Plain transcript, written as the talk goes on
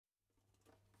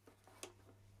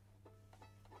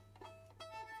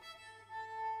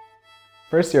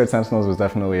First year at Sentinels was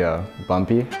definitely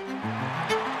bumpy.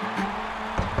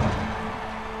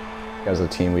 As a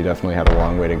team, we definitely had a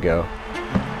long way to go.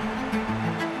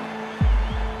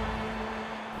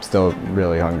 Still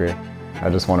really hungry. I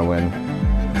just want to win.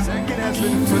 Zekken has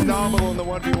been phenomenal in the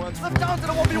 1v1s. Left down to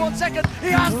the 1v1 second. He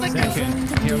has the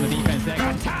Zekken here on the defense there.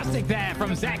 Fantastic there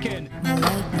from Zekken.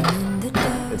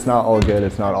 It's not all good,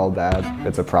 it's not all bad.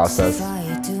 It's a process.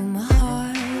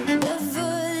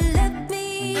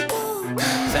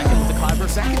 Zekken with the climber.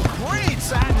 Zekken, great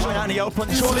sandwich. Right on the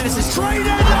open. Surely this is traded.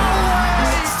 No way!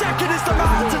 Zekken is the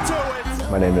man to do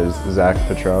it. My name is Zach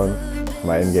Patron.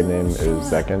 My in-game name is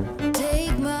Zekken.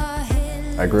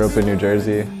 I grew up in New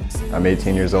Jersey. I'm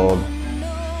 18 years old,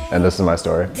 and this is my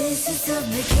story.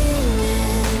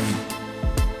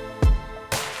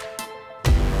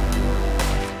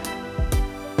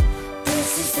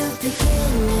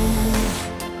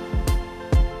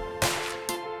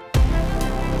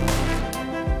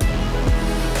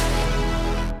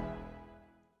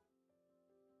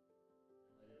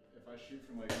 If I shoot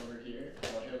from like over here,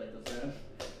 I'll hit like this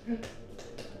in.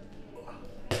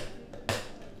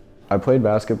 I played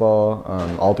basketball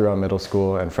all throughout middle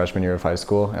school and freshman year of high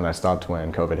school, and I stopped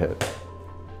when COVID hit.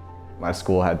 My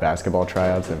school had basketball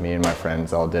tryouts, and me and my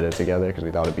friends all did it together because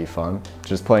we thought it'd be fun.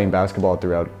 Just playing basketball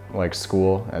throughout like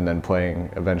school, and then playing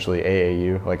eventually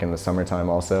AAU like in the summertime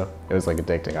also. It was like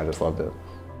addicting. I just loved it.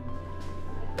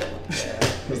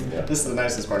 Yeah. This is the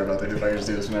nicest part about the hoop. I just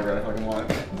do this whenever I fucking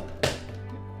want.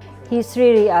 He's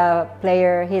really a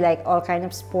player. He liked all kinds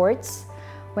of sports.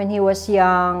 When he was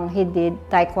young, he did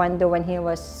taekwondo when he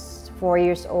was 4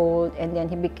 years old, and then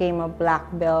he became a black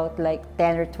belt like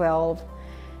 10 or 12,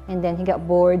 and then he got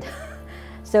bored.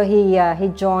 So he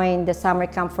joined the summer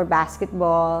camp for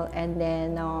basketball, and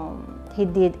then he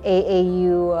did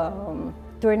AAU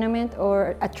tournament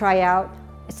or a tryout.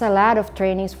 It's a lot of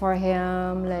trainings for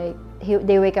him. Like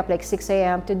they wake up like 6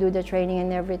 a.m. to do the training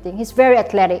and everything. He's very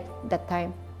athletic that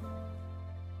time.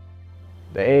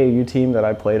 The AAU team that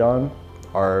I played on,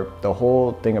 the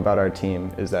whole thing about our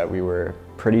team is that we were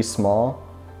pretty small,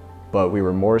 but we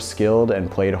were more skilled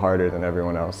and played harder than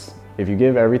everyone else. If you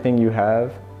give everything you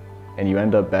have and you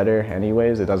end up better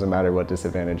anyways, it doesn't matter what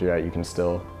disadvantage you're at, you can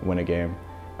still win a game.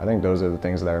 I think those are the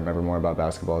things that I remember more about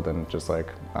basketball than just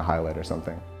like a highlight or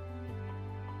something.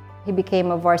 He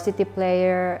became a varsity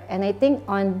player, and I think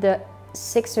on the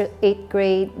 6th or 8th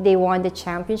grade, they won the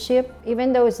championship.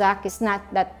 Even though Zach is not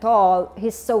that tall,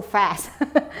 he's so fast.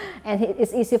 And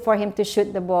it's easy for him to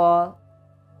shoot the ball.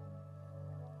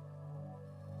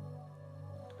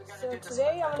 So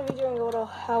today I'm going to be doing a little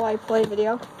how I play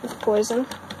video with Poison.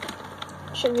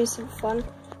 Should be some fun.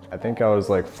 I think I was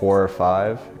like 4 or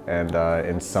 5, and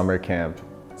in summer camp,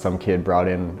 some kid brought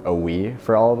in a Wii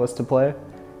for all of us to play.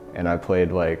 And I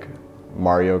played like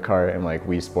Mario Kart and like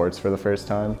Wii Sports for the first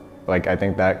time. Like, I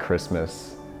think that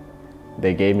Christmas,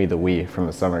 they gave me the Wii from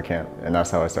the summer camp, and that's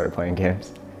how I started playing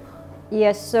games.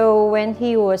 Yes, so when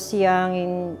he was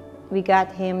young, we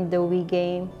got him the Wii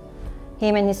game.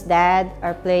 Him and his dad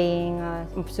are playing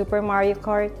Super Mario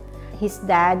Kart. His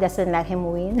dad doesn't let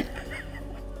him win.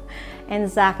 And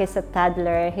Zach is a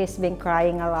toddler. He's been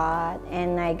crying a lot.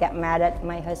 And I got mad at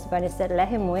my husband. I said, let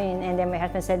him win. And then my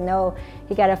husband said, no,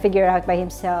 he got to figure it out by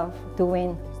himself to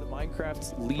win.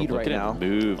 Minecraft's lead right now.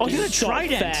 Oh, you're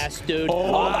trident fast, dude.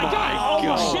 Oh my god.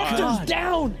 Oh, Shifter's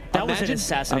down. That was an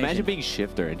assassination. Imagine being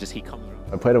Shifter and just he comes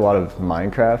around. I played a lot of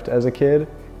Minecraft as a kid,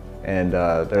 and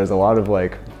there's a lot of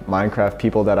like Minecraft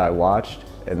people that I watched,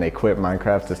 and they quit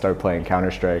Minecraft to start playing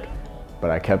Counter-Strike.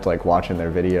 But I kept like watching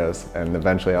their videos, and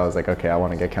eventually I was like, okay, I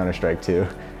want to get Counter-Strike too.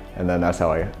 And then that's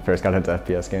how I first got into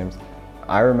FPS games.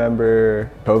 I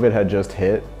remember COVID had just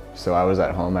hit, so I was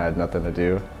at home, I had nothing to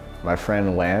do. My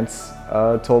friend Lance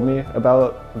told me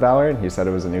about Valorant. He said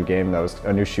it was a new game, that was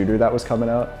a new shooter that was coming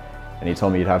out. And he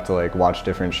told me you'd have to like watch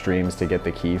different streams to get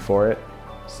the key for it.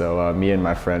 So me and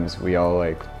my friends, we all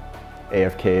like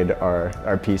AFK'd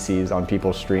our PCs on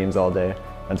people's streams all day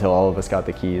until all of us got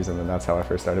the keys, and then that's how I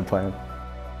first started playing.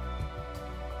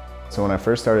 So when I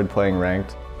first started playing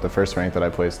ranked, the first rank that I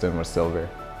placed in was silver.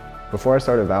 Before I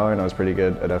started Valorant, I was pretty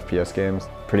good at FPS games.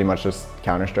 Pretty much just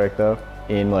Counter-Strike though.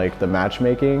 In like the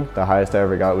matchmaking, the highest I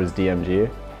ever got was DMG,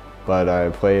 but I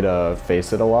played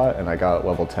Face It a lot, and I got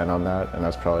level 10 on that, and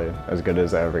that's probably as good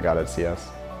as I ever got at CS.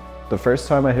 The first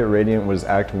time I hit Radiant was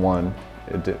Act 1.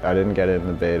 I didn't get it in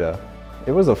the beta.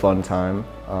 It was a fun time.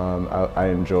 I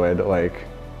enjoyed like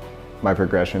my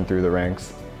progression through the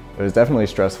ranks. It was definitely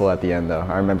stressful at the end though.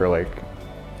 I remember like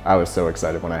I was so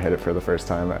excited when I hit it for the first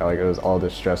time. Like it was all the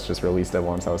stress just released at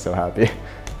once. I was so happy.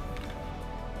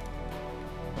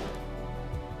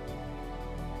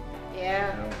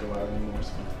 Yeah. I don't go out anymore, so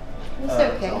It's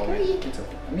okay.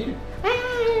 I'm eating.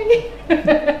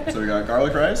 So we got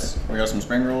garlic rice, we got some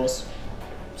spring rolls.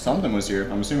 Something was here.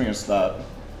 I'm assuming it's that.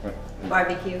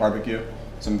 Barbecue. Barbecue.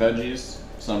 Some veggies,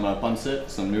 some pancit,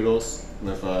 some noodles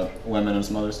with lemon and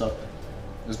some other stuff.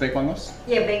 Is baked bangos?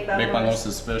 Yeah, baked bangos. Baked bangos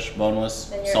is fish,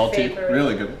 boneless, And your salty, favorite.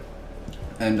 really good.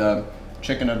 And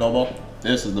chicken adobo.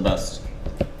 This is the best.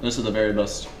 This is the very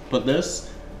best. Put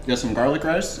this, get some garlic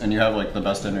rice, and you have like the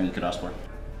best dinner you could ask for.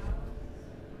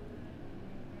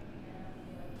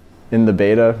 In the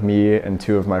beta, me and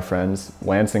two of my friends,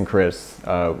 Lance and Chris,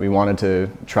 we wanted to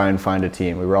try and find a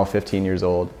team. We were all 15 years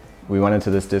old. We went into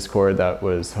this Discord that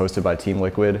was hosted by Team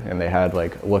Liquid, and they had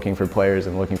like looking for players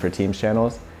and looking for teams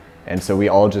channels. And so we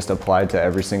all just applied to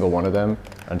every single one of them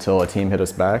until a team hit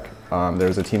us back. There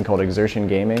was a team called Exertion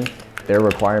Gaming. Their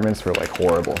requirements were like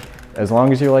horrible. As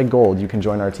long as you're like gold, you can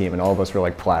join our team, and all of us were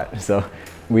like plat. So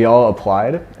we all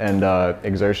applied, and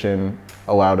Exertion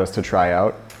allowed us to try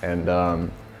out. And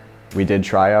we did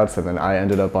tryouts, and then I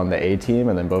ended up on the A team,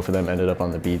 and then both of them ended up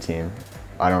on the B team.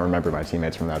 I don't remember my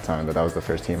teammates from that time, but that was the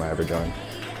first team I ever joined.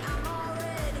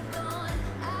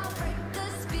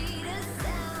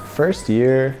 First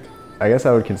year, I guess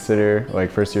I would consider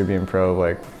like first year being pro,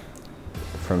 like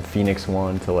from Phoenix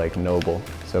 1 to like Noble.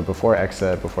 So before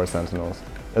XSET, before Sentinels.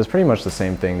 It was pretty much the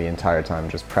same thing the entire time,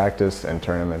 just practice and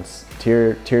tournaments.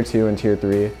 Tier 2 and Tier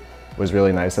 3 was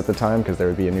really nice at the time because there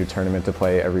would be a new tournament to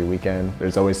play every weekend.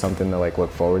 There's always something to like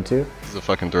look forward to. This is a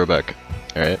fucking throwback,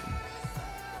 alright?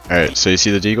 Alright, so you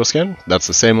see the Deagle skin? That's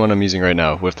the same one I'm using right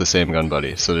now with the same gun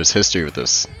buddy. So there's history with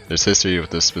this. There's history with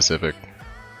this specific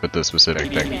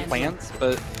thing. Plans,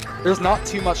 but there's not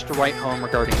too much to write home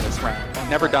regarding this round.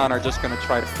 Never Done are just going to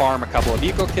try to farm a couple of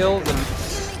eco kills,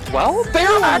 and well,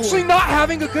 they're actually not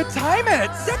having a good time at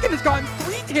it. Zekken has gotten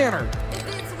 3 Tanner.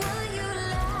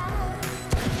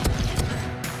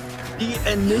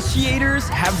 The initiators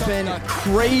have been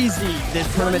crazy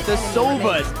this tournament. The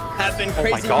Sovas have been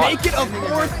crazy. Make it a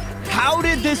 4th. How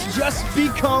did this just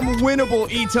become winnable,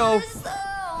 Ito?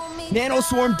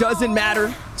 Nanoswarm doesn't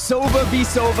matter. Sova be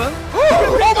Sova.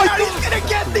 Oh my God, he's gonna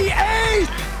get the ace!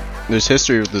 There's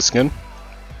history with this skin,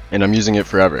 and I'm using it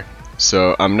forever.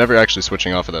 So I'm never actually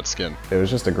switching off of that skin. It was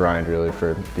just a grind really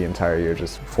for the entire year,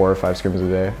 just 4 or 5 scrims a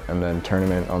day, and then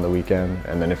tournament on the weekend,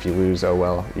 and then if you lose, oh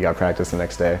well, you got practice the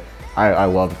next day. I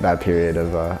loved that period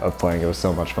of playing. It was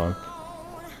so much fun.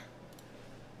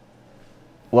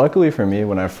 Luckily for me,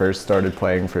 when I first started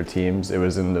playing for teams, it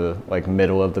was in the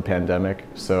middle of the pandemic,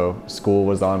 so school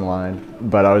was online.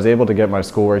 But I was able to get my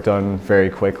schoolwork done very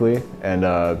quickly and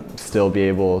still be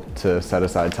able to set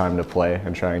aside time to play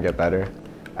and try and get better.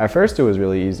 At first it was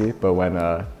really easy, but when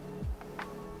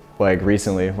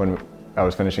recently when I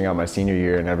was finishing out my senior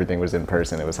year and everything was in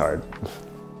person, it was hard.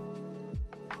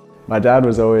 My dad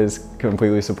was always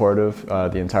completely supportive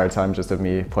the entire time just of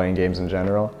me playing games in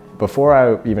general. Before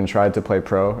I even tried to play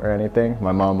pro or anything,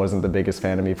 my mom wasn't the biggest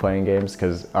fan of me playing games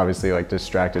because obviously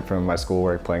distracted from my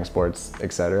schoolwork, playing sports,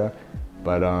 etc.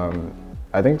 But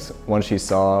I think once she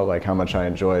saw how much I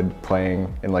enjoyed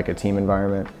playing in a team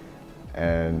environment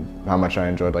and how much I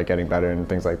enjoyed getting better and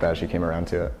things like that, she came around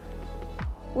to it.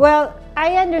 Well,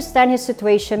 I understand his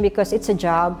situation because it's a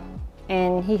job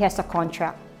and he has a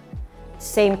contract.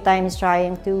 Same time he's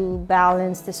trying to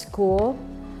balance the school.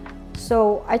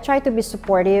 So I try to be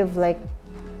supportive,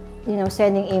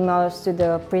 sending emails to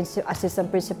the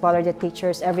assistant principal or the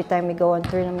teachers every time we go on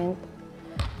tournament.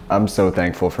 I'm so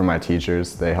thankful for my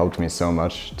teachers. They helped me so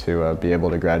much to be able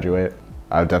to graduate.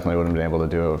 I definitely wouldn't have been able to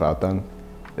do it without them.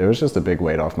 It was just a big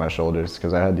weight off my shoulders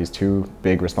because I had these 2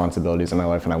 big responsibilities in my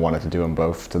life and I wanted to do them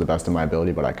both to the best of my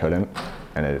ability, but I couldn't,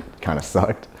 and it kind of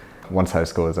sucked. Once high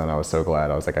school was done, I was so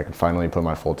glad. I was I could finally put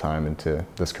my full time into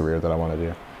this career that I want to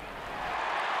do.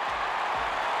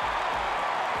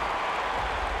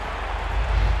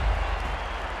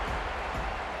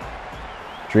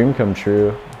 Dream come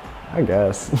true, I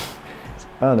guess.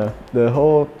 I don't know. The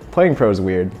whole playing pro is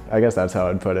weird. I guess that's how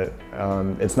I'd put it.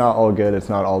 It's not all good, it's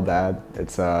not all bad.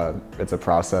 It's a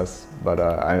process, but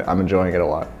I'm enjoying it a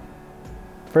lot.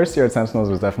 First year at Sentinels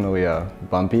was definitely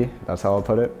bumpy, that's how I'll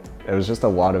put it. It was just a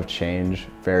lot of change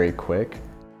very quick.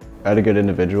 I had a good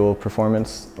individual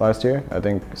performance last year. I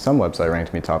think some website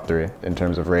ranked me top 3 in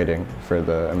terms of rating for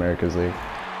the Americas League.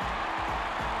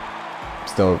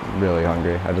 Still really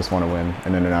hungry. I just want to win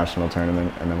an international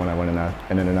tournament, and then when I win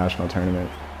an international tournament,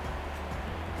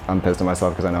 I'm pissed at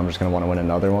myself because I know I'm just going to want to win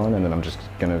another one, and then I'm just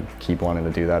going to keep wanting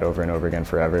to do that over and over again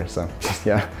forever, so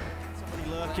yeah.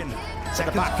 At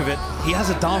the back of it, he has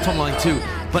a dart online too,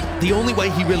 but the only way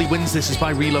he really wins this is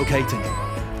by relocating.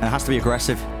 And it has to be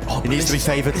aggressive. Oh, it needs to be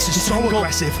favoured. This is so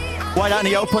aggressive. Wide out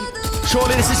in the open.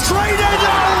 Surely this is traded.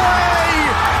 No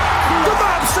way! The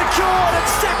map secured, and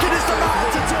Zekken is the man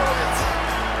to do it.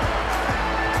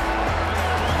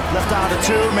 Left out of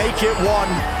 2, make it 1.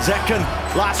 Zekken,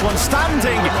 last one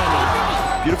standing.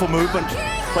 Beautiful movement.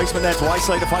 Placement there to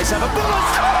isolate the 5-7.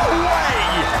 Bullets, no way!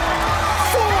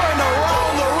 4 in a row,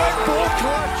 the Red Bull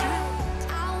clutch.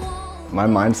 My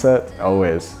mindset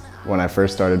always, when I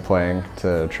first started playing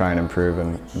to try and improve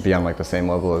and be on like the same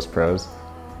level as pros,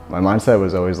 my mindset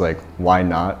was always like, why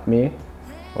not me?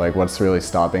 Like, what's really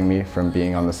stopping me from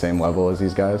being on the same level as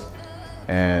these guys?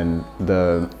 And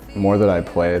the more that I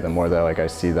play, the more that like I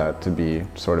see that to be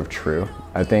sort of true.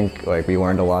 I think like we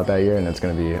learned a lot that year, and it's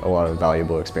going to be a lot of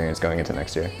valuable experience going into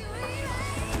next year.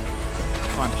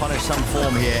 Try and punish some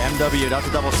form here. MW does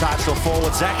a double satchel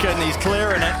forward. Zekken, he's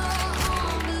clearing it.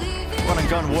 Run and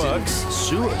gun works.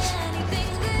 Sewers.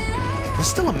 There's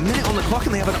still a minute on the clock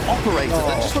and they have an operator.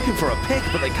 They're just looking for a pick,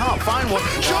 but they can't find one.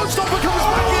 Showstopper comes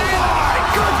back in! Oh my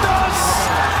goodness!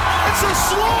 It's a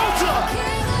slaughter!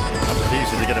 The Thieves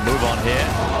are going to move on here.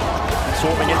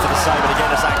 Swarming into the side, but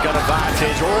again, it's that gun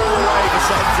advantage all the way for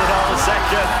Sentinels.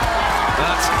 Zekken.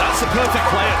 That's the perfect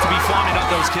player to be farming up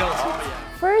those kills.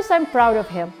 First, I'm proud of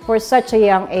him. For such a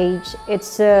young age,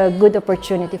 it's a good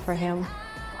opportunity for him.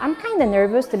 I'm kind of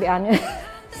nervous, to be honest,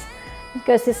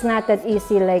 because it's not that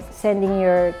easy, like sending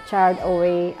your child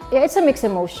away. It's a mixed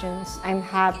emotions. I'm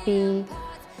happy,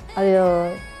 a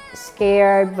little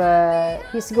scared, but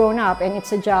he's grown up and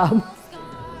it's a job.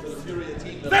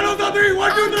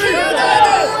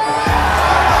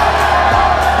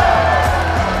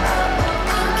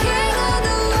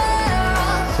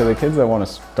 To the kids that want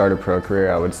to start a pro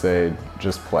career, I would say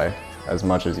just play as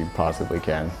much as you possibly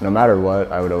can. No matter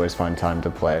what, I would always find time to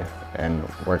play and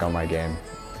work on my game.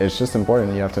 It's just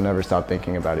important. You have to never stop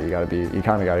thinking about it. You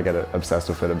kind of got to get obsessed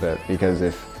with it a bit, because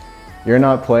if you're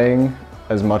not playing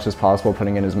as much as possible,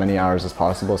 putting in as many hours as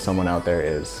possible, someone out there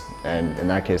is. And in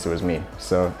that case, it was me.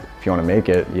 So if you want to make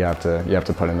it, you have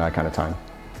to put in that kind of time.